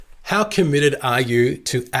How committed are you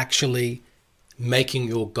to actually making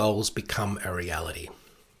your goals become a reality?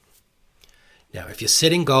 Now, if you're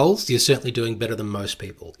setting goals, you're certainly doing better than most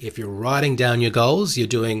people. If you're writing down your goals, you're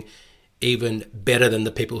doing even better than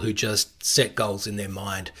the people who just set goals in their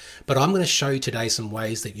mind. But I'm going to show you today some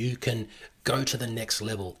ways that you can go to the next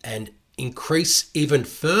level and increase even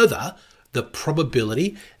further the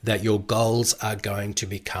probability that your goals are going to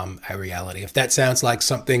become a reality. If that sounds like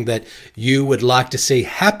something that you would like to see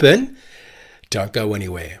happen, don't go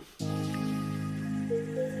anywhere.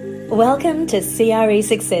 Welcome to CRE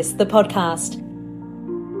Success, the podcast.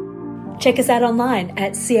 Check us out online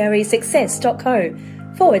at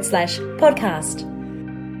cresuccess.co/podcast.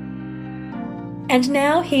 And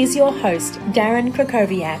now here's your host, Darren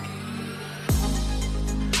Krakowiak.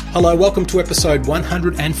 Hello, welcome to episode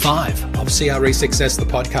 105 of CRE Success, the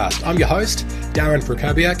podcast. I'm your host, Darren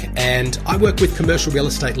Krakowiak, and I work with commercial real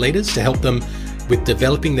estate leaders to help them with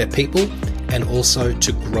developing their people and also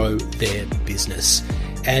to grow their business.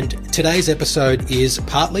 And today's episode is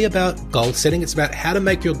partly about goal setting. It's about how to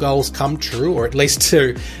make your goals come true, or at least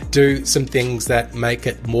to do some things that make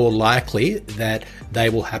it more likely that they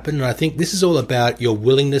will happen. And I think this is all about your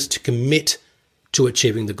willingness to commit to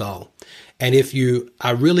achieving the goal. And if you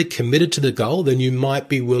are really committed to the goal, then you might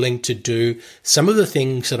be willing to do some of the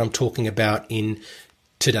things that I'm talking about in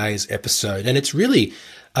today's episode. And it's really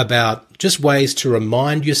about just ways to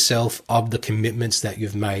remind yourself of the commitments that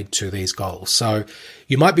you've made to these goals. So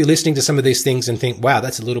you might be listening to some of these things and think, wow,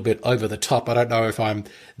 that's a little bit over the top. I don't know if I'm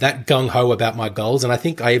that gung-ho about my goals. And I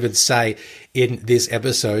think I even say in this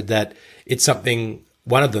episode that it's something,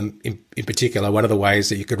 one of them in particular, one of the ways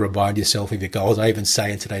that you could remind yourself of your goals. I even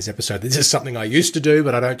say in today's episode, this is something I used to do,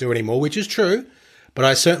 but I don't do anymore, which is true. But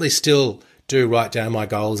I certainly still do write down my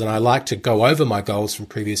goals, and I like to go over my goals from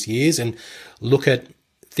previous years and look at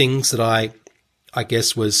things that I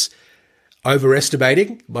guess was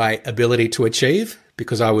overestimating my ability to achieve,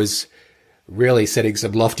 because I was really setting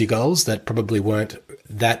some lofty goals that probably weren't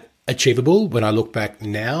that achievable when I look back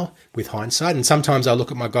now with hindsight. And sometimes I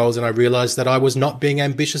look at my goals and I realize that I was not being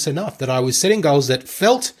ambitious enough, that I was setting goals that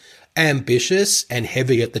felt ambitious and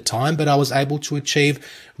heavy at the time, but I was able to achieve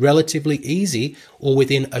relatively easy or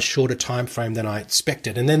within a shorter time frame than I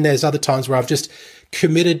expected. And then there's other times where I've just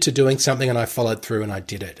committed to doing something and I followed through and I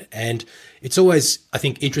did it. And it's always, I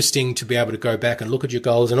think, interesting to be able to go back and look at your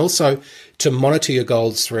goals and also to monitor your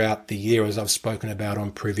goals throughout the year, as I've spoken about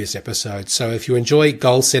on previous episodes. So if you enjoy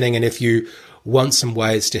goal setting and if you want some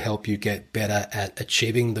ways to help you get better at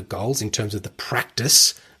achieving the goals in terms of the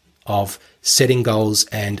practice of setting goals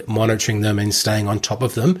and monitoring them and staying on top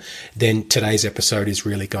of them, then today's episode is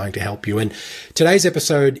really going to help you. And today's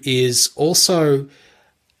episode is also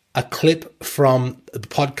a clip from the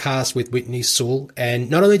podcast with Whitney Sewell. And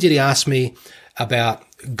not only did he ask me about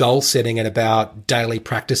goal setting and about daily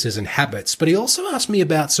practices and habits, but he also asked me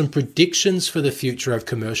about some predictions for the future of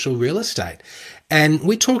commercial real estate. And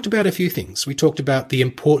we talked about a few things. We talked about the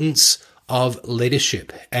importance of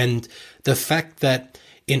leadership and the fact that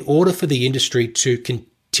in order for the industry to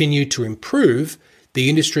continue to improve, the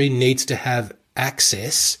industry needs to have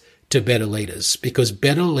access to better leaders, because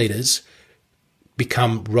better leaders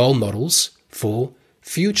become role models for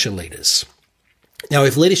future leaders. Now,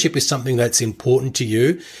 if leadership is something that's important to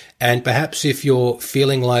you, and perhaps if you're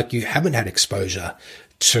feeling like you haven't had exposure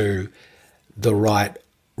to the right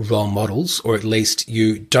role models, or at least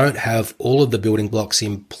you don't have all of the building blocks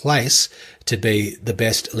in place to be the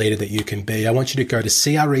best leader that you can be, I want you to go to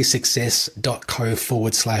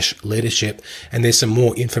cresuccess.co/leadership, and there's some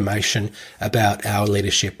more information about our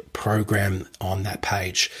leadership program on that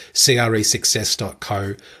page,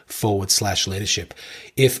 cresuccess.co/leadership.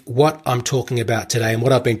 If what I'm talking about today and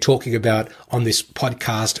what I've been talking about on this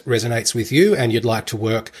podcast resonates with you and you'd like to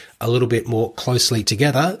work a little bit more closely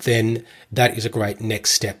together, then that is a great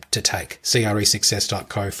next step to take,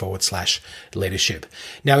 cresuccess.co/leadership.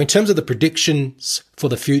 Now, in terms of the predictions for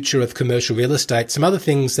the future of commercial real estate, some other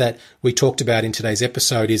things that we talked about in today's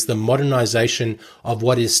episode is the modernization of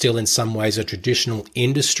what is still in some ways a traditional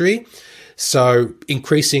industry. So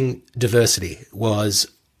increasing diversity was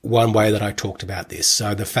one way that I talked about this.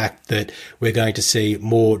 So the fact that we're going to see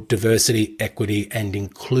more diversity, equity, and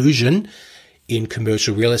inclusion in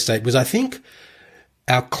commercial real estate, was I think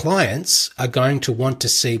our clients are going to want to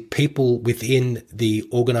see people within the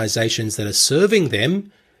organizations that are serving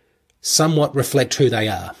them somewhat reflect who they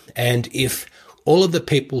are. And if all of the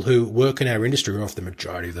people who work in our industry, or if the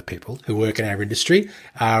majority of the people who work in our industry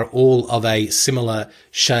are all of a similar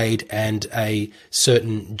shade and a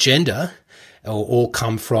certain gender, or all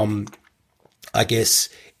come from, I guess,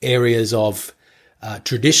 areas of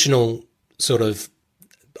traditional sort of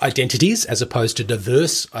identities as opposed to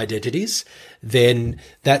diverse identities, then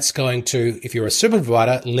that's going to, if you're a service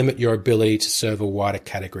provider, limit your ability to serve a wider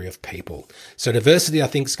category of people. So diversity, I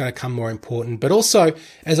think, is going to come more important. But also,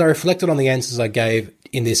 as I reflected on the answers I gave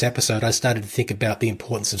in this episode, I started to think about the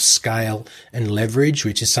importance of scale and leverage,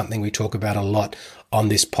 which is something we talk about a lot on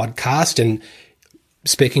this podcast. And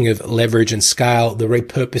speaking of leverage and scale, the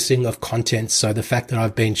repurposing of content. So the fact that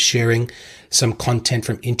I've been sharing some content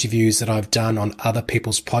from interviews that I've done on other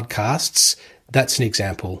people's podcasts, that's an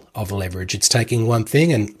example of leverage. It's taking one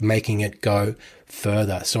thing and making it go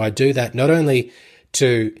further. So I do that not only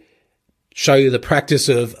to show you the practice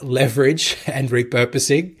of leverage and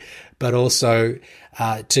repurposing, but also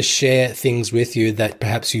to share things with you that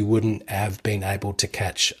perhaps you wouldn't have been able to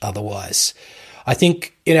catch otherwise. I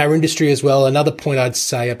think in our industry as well, another point I'd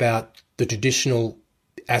say about the traditional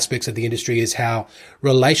aspects of the industry is how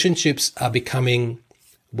relationships are becoming,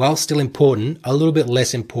 while still important, a little bit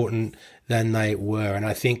less important than they were. And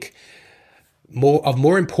I think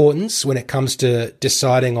more importance when it comes to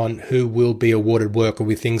deciding on who will be awarded work will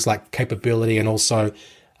be things like capability and also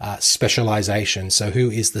specialization. So who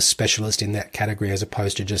is the specialist in that category as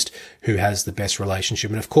opposed to just who has the best relationship.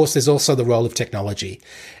 And of course, there's also the role of technology.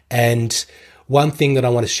 And one thing that I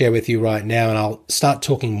want to share with you right now, and I'll start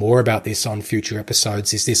talking more about this on future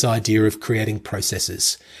episodes, is this idea of creating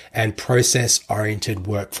processes and process-oriented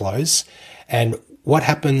workflows. And what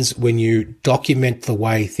happens when you document the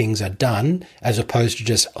way things are done, as opposed to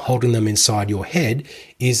just holding them inside your head,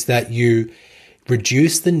 is that you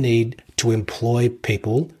reduce the need to employ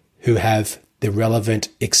people who have the relevant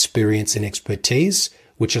experience and expertise,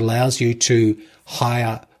 which allows you to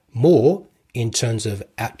hire more in terms of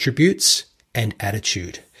attributes and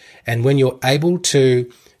attitude. And when you're able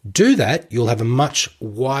to do that, you'll have a much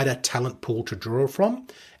wider talent pool to draw from.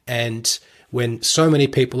 And when so many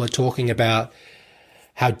people are talking about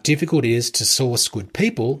how difficult it is to source good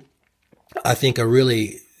people, I think a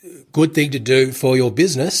really good thing to do for your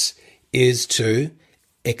business is to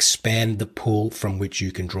expand the pool from which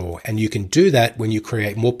you can draw. And you can do that when you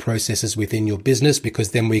create more processes within your business,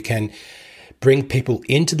 because then we can bring people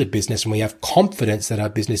into the business and we have confidence that our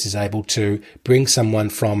business is able to bring someone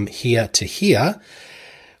from here to here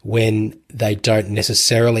when they don't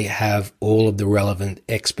necessarily have all of the relevant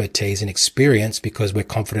expertise and experience, because we're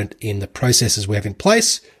confident in the processes we have in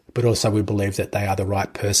place, but also we believe that they are the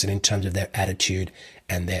right person in terms of their attitude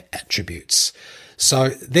and their attributes. So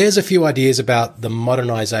there's a few ideas about the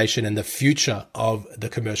modernization and the future of the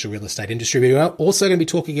commercial real estate industry. We're also going to be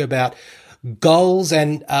talking about goals.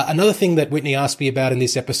 And another thing that Whitney asked me about in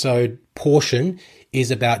this episode portion is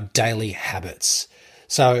about daily habits.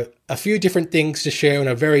 So a few different things to share in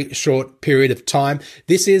a very short period of time.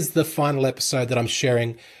 This is the final episode that I'm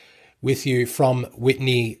sharing with you from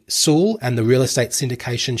Whitney Sewell and the Real Estate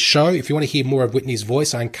Syndication Show. If you want to hear more of Whitney's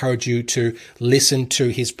voice, I encourage you to listen to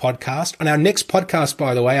his podcast. On our next podcast,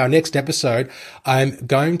 by the way, our next episode, I'm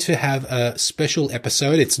going to have a special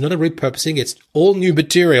episode. It's not a repurposing. It's all new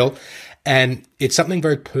material. And it's something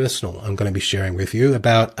very personal I'm going to be sharing with you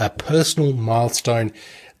about a personal milestone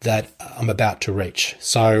that I'm about to reach.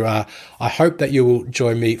 So I hope that you will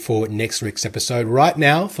join me for next week's episode. Right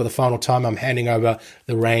now, for the final time, I'm handing over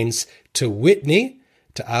the reins to Whitney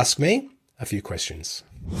to ask me a few questions.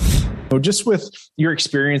 So just with your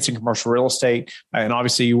experience in commercial real estate, and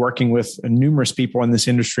obviously you working with numerous people in this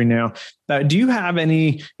industry now, do you have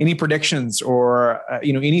any predictions or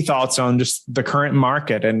any thoughts on just the current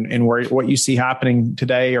market and what you see happening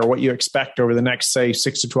today or what you expect over the next, say,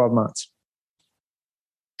 6 to 12 months?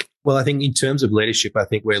 Well, I think in terms of leadership, I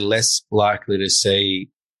think we're less likely to see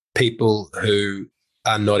people who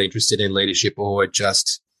are not interested in leadership or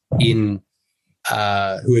just who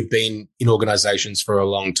have been in organizations for a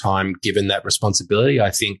long time given that responsibility.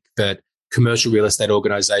 I think that commercial real estate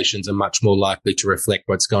organizations are much more likely to reflect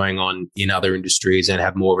what's going on in other industries and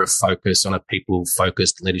have more of a focus on a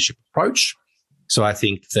people-focused leadership approach. So I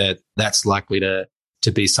think that that's likely to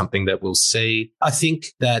be something that we'll see. I think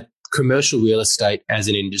that commercial real estate as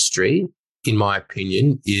an industry, in my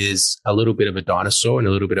opinion, is a little bit of a dinosaur and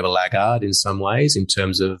a little bit of a laggard in some ways in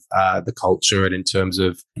terms of the culture and in terms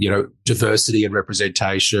of, diversity and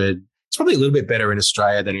representation. It's probably a little bit better in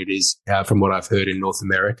Australia than it is from what I've heard in North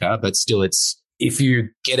America, but still if you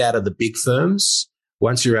get out of the big firms,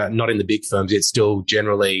 once you're not in the big firms, it's still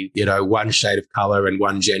generally, one shade of color and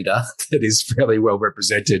one gender that is fairly well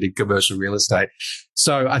represented in commercial real estate.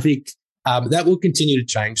 So I think that will continue to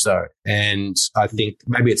change though. And I think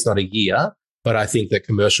maybe it's not a year, But I think that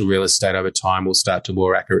commercial real estate over time will start to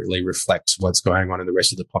more accurately reflect what's going on in the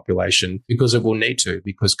rest of the population, because it will need to,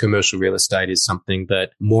 because commercial real estate is something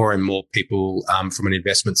that more and more people from an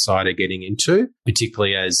investment side are getting into,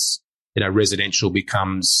 particularly as, residential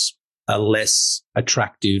becomes a less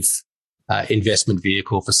attractive investment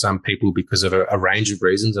vehicle for some people because of a range of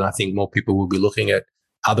reasons. And I think more people will be looking at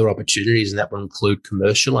other opportunities, and that will include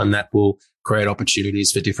commercial, and that will create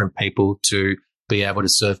opportunities for different people to be able to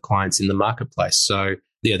serve clients in the marketplace. So,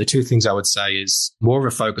 the two things I would say is more of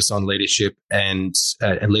a focus on leadership and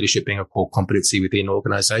leadership being a core competency within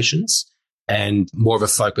organizations, and more of a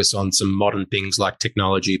focus on some modern things like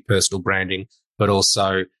technology, personal branding, but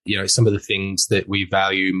also, some of the things that we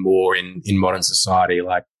value more in modern society,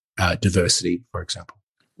 like diversity, for example.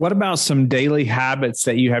 What about some daily habits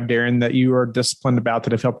that you have, Darren, that you are disciplined about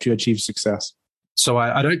that have helped you achieve success? So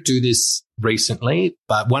I don't do this recently,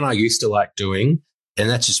 but one I used to like doing, and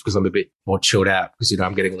that's just because I'm a bit more chilled out because,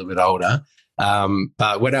 I'm getting a little bit older.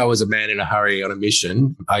 But when I was a man in a hurry on a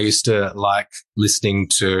mission, I used to like listening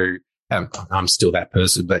to, I'm still that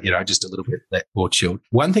person, but, just a little bit more chilled.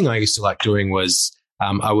 One thing I used to like doing was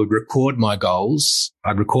I would record my goals.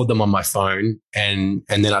 I'd record them on my phone and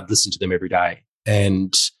then I'd listen to them every day.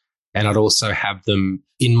 And I'd also have them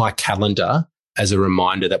in my calendar as a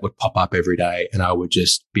reminder that would pop up every day. And I would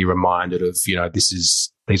just be reminded of, these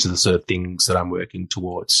are the sort of things that I'm working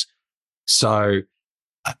towards. So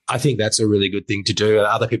I think that's a really good thing to do.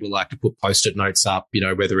 Other people like to put Post-it notes up,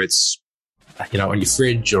 whether it's, on your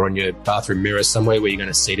fridge or on your bathroom mirror, somewhere where you're going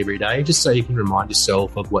to see it every day, just so you can remind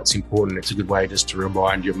yourself of what's important. It's a good way just to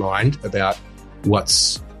remind your mind about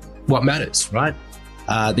what matters, right?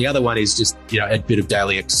 The other one is just, a bit of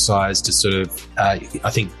daily exercise to sort of, I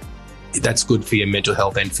think, that's good for your mental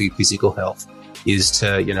health and for your physical health, is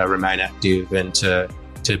to, remain active and to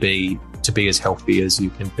be as healthy as you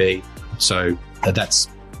can be. So that's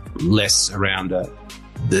less around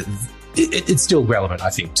it's still relevant, I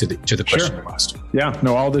think, to the question you asked. Yeah,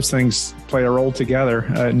 no, all those things play a role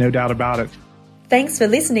together, no doubt about it. Thanks for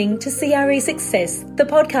listening to CRE Success, the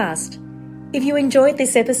podcast. If you enjoyed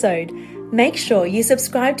this episode, make sure you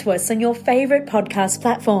subscribe to us on your favourite podcast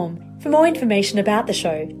platform. For more information about the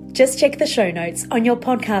show, just check the show notes on your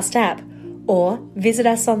podcast app or visit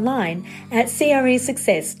us online at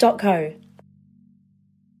cresuccess.co.